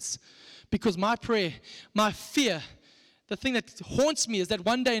significance. Because my prayer, my fear, the thing that haunts me is that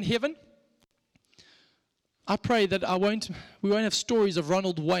one day in heaven, I pray that we won't have stories of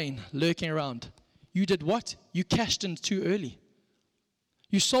Ronald Wayne lurking around. You did what? You cashed in too early.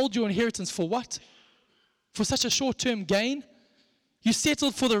 You sold your inheritance for what? For such a short-term gain? You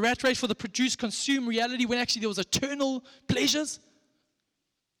settled for the rat race, for the produce, consume reality when actually there was eternal pleasures?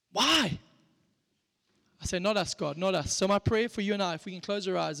 Why? I say, not us, God, not us. So my prayer for you and I, if we can close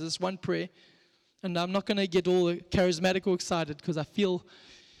our eyes, is this one prayer. And I'm not going to get all charismatic or excited because I feel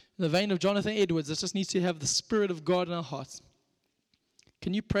In the vein of Jonathan Edwards, it just needs to have the Spirit of God in our hearts.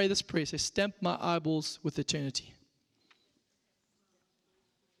 Can you pray this prayer? Say, stamp my eyeballs with eternity.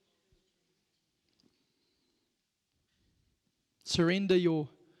 Surrender your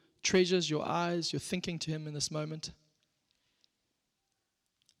treasures, your eyes, your thinking to Him in this moment.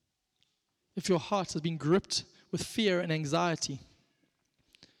 If your heart has been gripped with fear and anxiety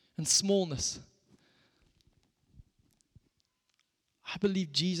and smallness, I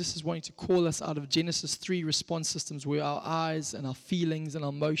believe Jesus is wanting to call us out of Genesis 3 response systems where our eyes and our feelings and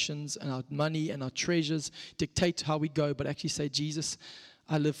our emotions and our money and our treasures dictate how we go, but actually say, Jesus,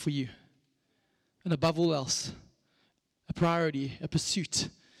 I live for you. And above all else, a priority, a pursuit,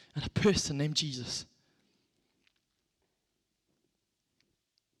 and a person named Jesus.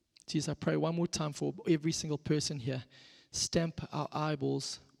 Jesus, I pray one more time for every single person here. Stamp our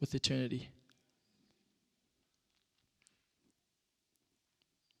eyeballs with eternity.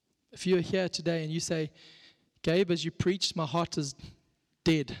 If you're here today and you say, Gabe, as you preached, my heart is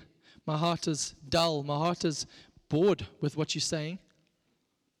dead. My heart is dull. My heart is bored with what you're saying.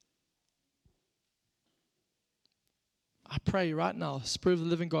 I pray right now, Spirit of the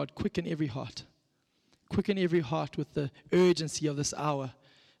living God, quicken every heart. Quicken every heart with the urgency of this hour,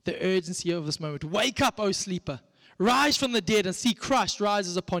 the urgency of this moment. Wake up, O sleeper. Rise from the dead and see Christ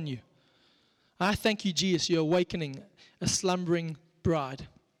rises upon you. I thank you, Jesus, you're awakening a slumbering bride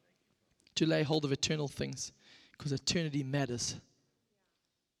to lay hold of eternal things, because eternity matters.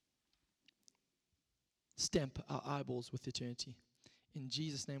 Stamp our eyeballs with eternity. In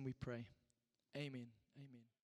Jesus' name we pray. Amen. Amen.